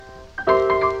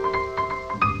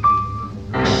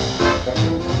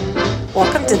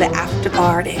Welcome to the after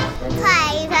party.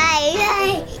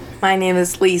 Bye. My name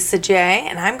is Lisa J,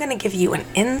 and I'm going to give you an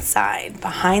inside,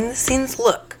 behind-the-scenes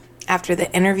look after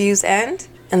the interviews end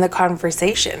and the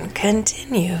conversation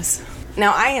continues.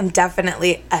 Now, I am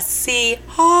definitely a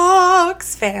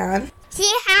Seahawks fan.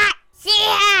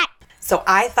 Seahawks. So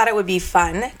I thought it would be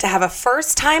fun to have a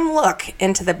first-time look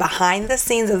into the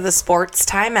behind-the-scenes of the Sports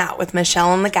Timeout with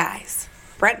Michelle and the guys.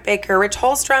 Brent Baker, Rich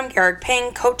Holstrom, Garrick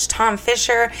Payne, Coach Tom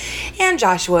Fisher, and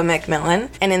Joshua McMillan.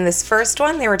 And in this first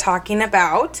one, they were talking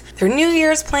about their New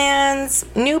Year's plans,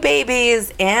 new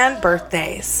babies, and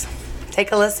birthdays.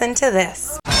 Take a listen to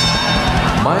this.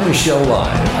 My Michelle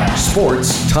Live,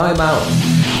 Sports Timeout.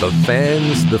 The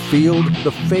fans, the field,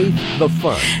 the faith, the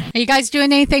fun. Are you guys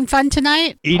doing anything fun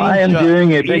tonight? I am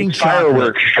doing a big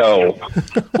fireworks show.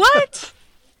 What?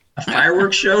 A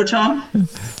fireworks show, Tom?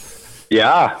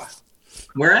 Yeah.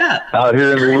 Where at? Out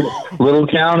here in the little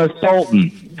town of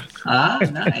Sultan. Ah,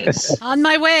 nice. On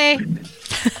my way.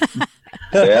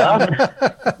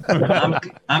 Yeah.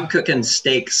 I'm cooking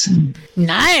steaks.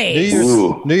 Nice.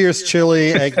 New Year's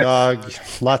chili, eggnog,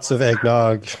 lots of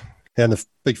eggnog, and the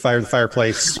big fire in the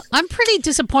fireplace. I'm pretty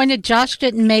disappointed Josh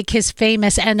didn't make his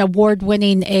famous and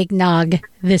award-winning eggnog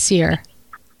this year.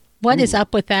 What is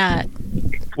up with that?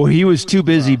 Well, he was too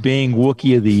busy being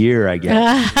Wookiee of the Year, I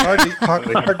guess. Hard to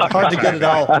get it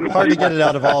all. Hard to get it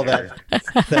out of all that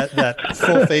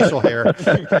full facial hair.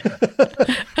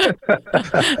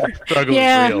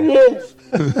 Yeah,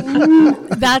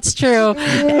 that's true.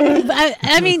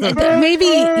 I mean, maybe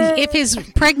if his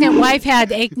pregnant wife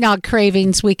had eggnog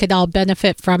cravings, we could all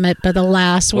benefit from it. But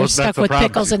alas, we're stuck with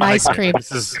pickles and ice cream.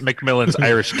 This is McMillan's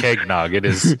Irish kegnog. It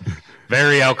is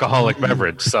very alcoholic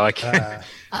beverage, so I can't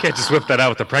just whip that out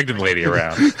with the pregnant lady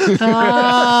around.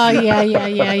 Oh,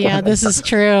 yeah. This is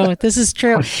true.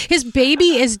 His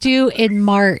baby is due in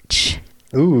March.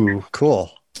 Ooh, cool.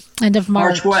 End of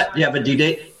March. March what? You have a due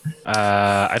date?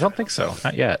 I don't think so.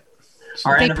 Not yet.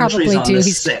 Our They anniversary is probably on do.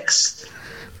 the 6th.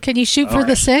 Can you shoot for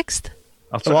the 6th?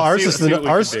 Well, ours is the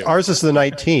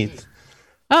 19th.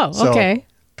 Oh, So- okay.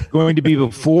 Going to be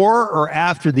before or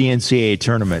after the NCAA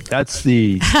tournament? That's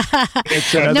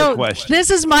another question. This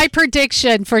is my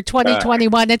prediction for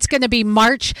 2021. It's going to be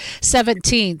March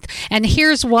 17th. And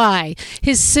here's why.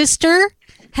 His sister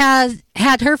has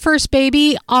had her first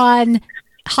baby on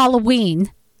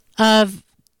Halloween of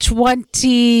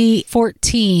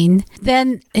 2014.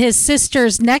 Then his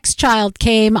sister's next child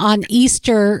came on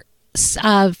Easter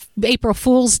April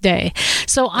Fool's Day.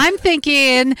 So I'm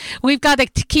thinking we've got to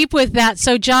keep with that.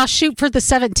 So Josh, shoot for the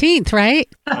 17th, right?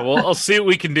 Well, I'll see what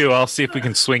we can do. I'll see if we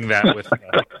can swing that with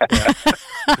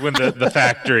when the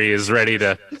factory is ready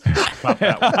to pop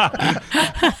that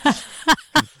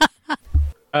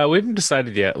one. We haven't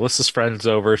decided yet. Alyssa's friend's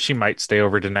over. She might stay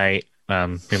over tonight.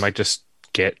 We might just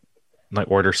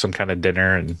order some kind of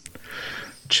dinner and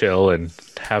chill and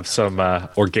have some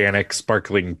organic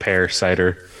sparkling pear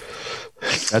cider.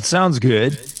 That sounds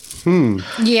good.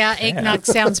 Yeah, eggnog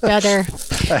sounds better.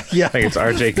 Yeah. I think it's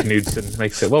RJ Knudsen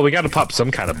makes it. Well, we got to pop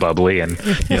some kind of bubbly, and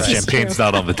champagne's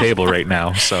not on the table right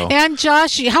now. So, And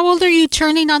Josh, how old are you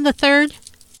turning on the 3rd?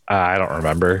 I don't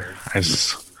remember.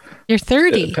 You're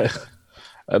 30.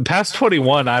 Past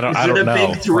 21. I don't know. Is it a big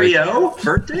 3-0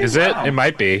 birthday? Is it? It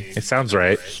might be. It sounds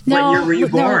right. What year were you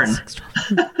born?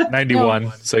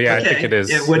 91. So yeah, Okay, I think it is.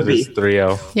 it would be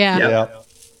 3-0. Yeah. Yep.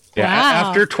 Yeah. Wow.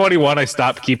 After 21, I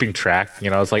stopped keeping track.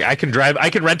 It's like I can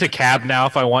rent a cab now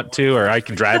if I want to, or I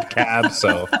can drive a cab.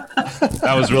 So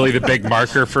that was really the big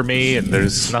marker for me. And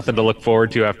there's nothing to look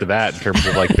forward to after that in terms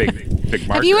of like big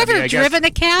marker. Have you ever driven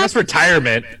a cab? That's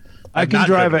retirement. I can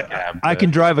drive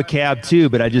a cab too,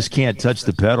 but I just can't touch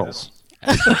the pedals.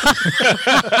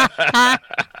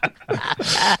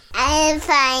 I'm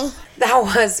fine. That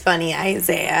was funny,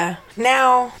 Isaiah.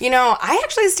 Now, I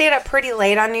actually stayed up pretty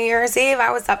late on New Year's Eve. I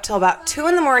was up till about 2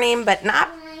 a.m, but not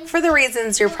for the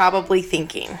reasons you're probably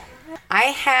thinking. I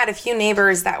had a few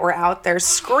neighbors that were out there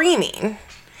screaming.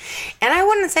 And I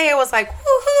wouldn't say it was like,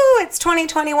 woohoo, it's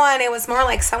 2021. It was more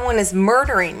like someone is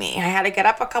murdering me. I had to get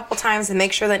up a couple times and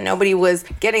make sure that nobody was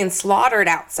getting slaughtered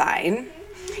outside.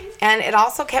 And it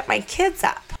also kept my kids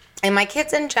up. And my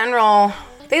kids in general,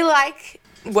 they like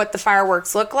what the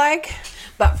fireworks look like,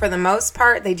 but for the most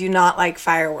part, they do not like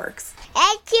fireworks.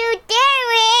 Thank you,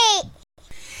 Derek.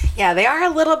 Yeah, they are a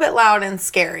little bit loud and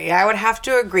scary. I would have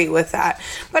to agree with that.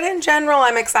 But in general,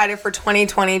 I'm excited for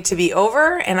 2020 to be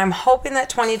over, and I'm hoping that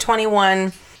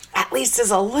 2021 at least is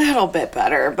a little bit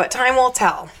better, but time will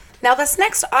tell. Now, this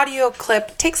next audio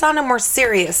clip takes on a more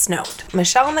serious note.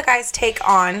 Michelle and the guys take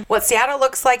on what Seattle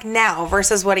looks like now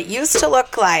versus what it used to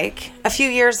look like a few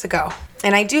years ago.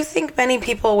 And I do think many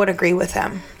people would agree with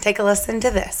him. Take a listen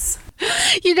to this.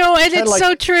 You know, and it's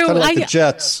so true. Kind of like the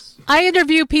Jets. I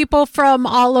interview people from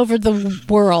all over the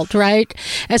world, right?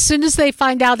 As soon as they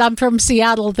find out I'm from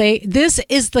Seattle, this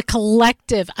is the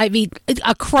collective. I mean,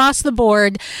 across the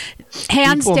board,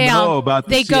 hands People down. know about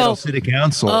the they Seattle go, City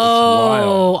Council. It's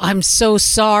 "Oh, wild. I'm so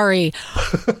sorry."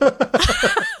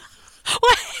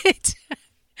 What?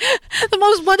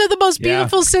 One of the most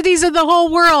beautiful cities in the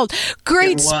whole world.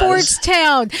 Great It was. sports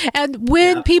town. And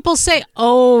when people say,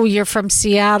 "Oh, you're from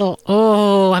Seattle,"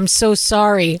 oh, I'm so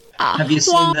sorry. Have you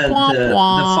seen Womp, the womp,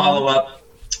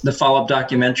 womp. follow up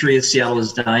documentary of Seattle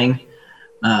is Dying?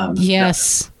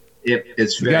 Yes.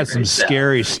 It's We very got some very sad.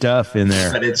 scary stuff in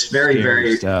there. But it's very, Scary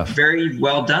very, stuff. very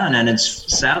well done, and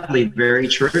it's sadly very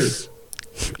true.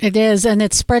 It is, and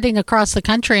it's spreading across the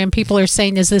country, and people are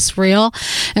saying, "Is this real?"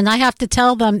 And I have to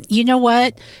tell them, you know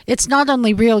what? It's not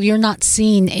only real, you're not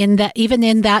seeing in that, even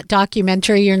in that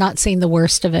documentary, you're not seeing the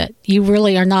worst of it. You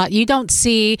really are not. You don't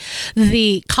see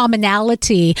the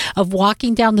commonality of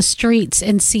walking down the streets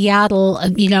in Seattle.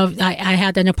 You know, I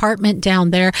had an apartment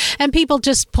down there, and people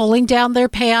just pulling down their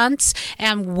pants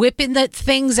and whipping the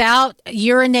things out,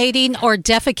 urinating or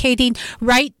defecating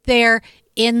right there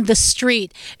in the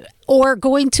street, or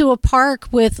going to a park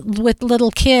with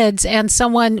little kids and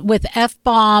someone with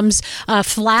F-bombs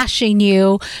flashing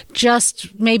you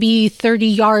just maybe 30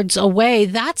 yards away.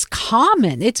 That's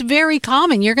common. It's very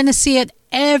common. You're going to see it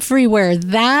everywhere.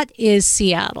 That is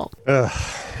Seattle. Yeah,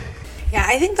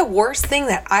 I think the worst thing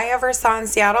that I ever saw in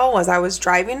Seattle was I was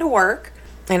driving to work,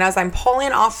 and as I'm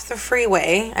pulling off the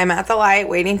freeway, I'm at the light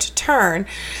waiting to turn,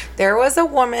 there was a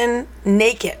woman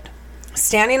naked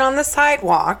standing on the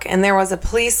sidewalk, and there was a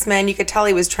policeman. You could tell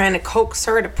he was trying to coax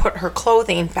her to put her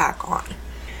clothing back on.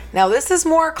 Now, this is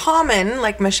more common,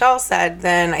 like Michelle said,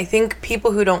 than I think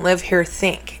people who don't live here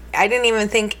think. I didn't even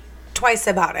think twice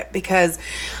about it because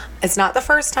it's not the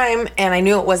first time, and I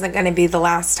knew it wasn't going to be the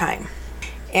last time.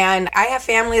 And I have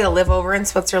family that live over in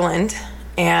Switzerland,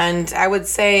 and I would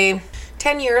say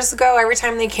 10 years ago, every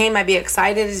time they came, I'd be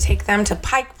excited to take them to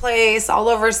Pike Place, all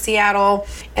over Seattle.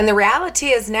 And the reality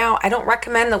is now, I don't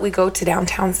recommend that we go to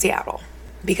downtown Seattle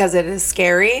because it is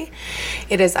scary,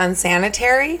 it is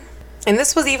unsanitary, and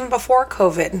this was even before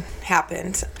COVID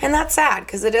happened. And that's sad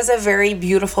because it is a very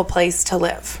beautiful place to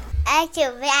live.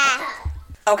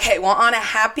 Okay, well, on a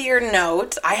happier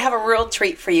note, I have a real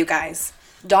treat for you guys.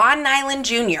 Don Nyland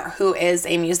Jr., who is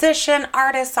a musician,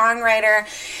 artist, songwriter,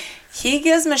 he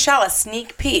gives Michelle a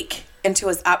sneak peek into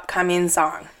his upcoming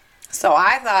song. So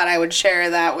I thought I would share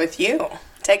that with you.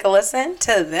 Take a listen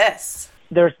to this.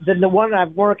 There's the one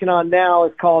I'm working on now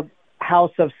is called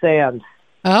House of Sand.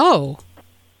 Oh.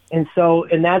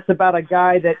 And that's about a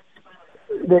guy that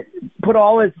put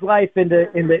all his life into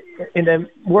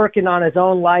working on his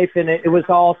own life, and it was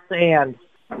all sand.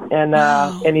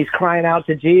 And he's crying out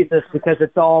to Jesus because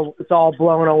it's all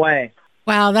blown away.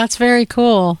 Wow, that's very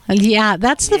cool. Yeah,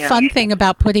 that's the fun thing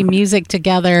about putting music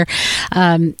together.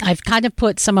 I've kind of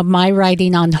put some of my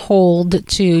writing on hold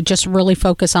to just really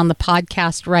focus on the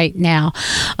podcast right now.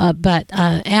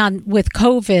 And with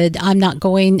COVID, I'm not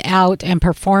going out and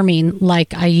performing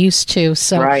like I used to.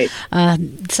 So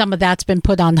some of that's been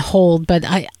put on hold. But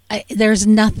there's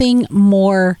nothing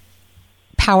more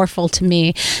powerful to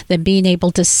me than being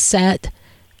able to set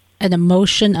an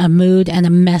emotion, a mood, and a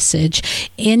message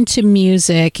into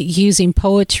music using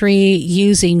poetry,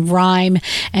 using rhyme,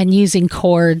 and using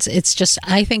chords. It's just,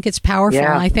 I think it's powerful.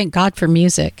 Yeah. I thank God for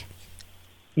music.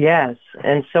 Yes.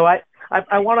 And so I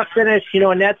want to finish,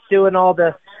 Annette's doing all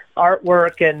the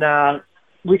artwork, and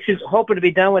we should hoping to be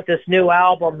done with this new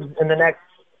album in the next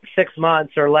 6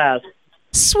 months or less.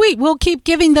 Sweet. We'll keep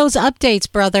giving those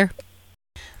updates, brother.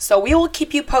 So we will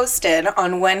keep you posted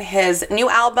on when his new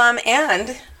album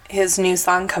and his new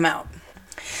song come out.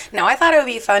 Now, I thought it would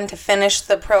be fun to finish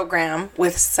the program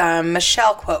with some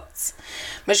Michelle quotes.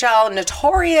 Michelle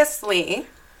notoriously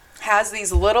has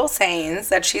these little sayings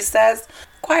that she says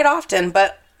quite often,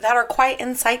 but that are quite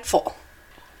insightful.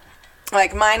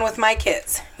 Like mine with my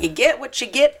kids. You get what you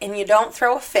get and you don't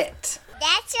throw a fit.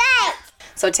 That's right.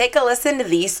 So take a listen to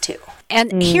these two.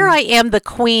 And here I am, the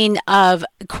queen of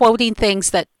quoting things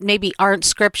that maybe aren't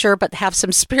scripture, but have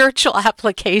some spiritual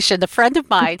application. A friend of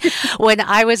mine, when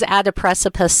I was at a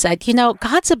precipice, said,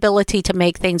 God's ability to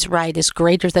make things right is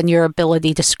greater than your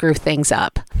ability to screw things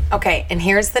up. Okay, and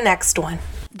here's the next one.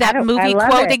 That movie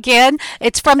quote again,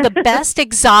 it's from the Best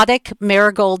Exotic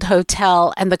Marigold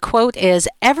Hotel. And the quote is,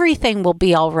 everything will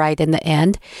be all right in the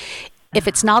end. If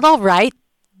it's not all right,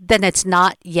 then it's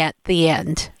not yet the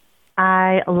end.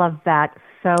 I love that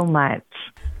so much.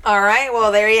 All right,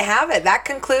 well, there you have it. That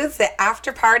concludes the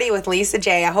after party with Lisa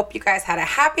J. I hope you guys had a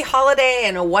happy holiday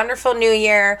and a wonderful new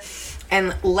year.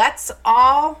 And let's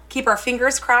all keep our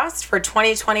fingers crossed for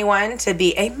 2021 to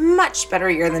be a much better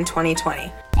year than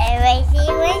 2020.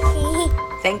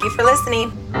 Thank you for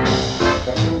listening.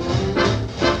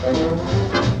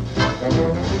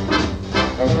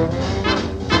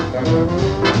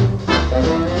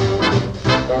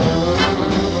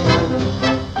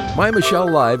 My Michelle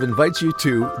Live invites you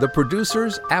to the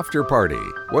Producers After Party.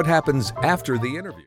 What happens after the interview?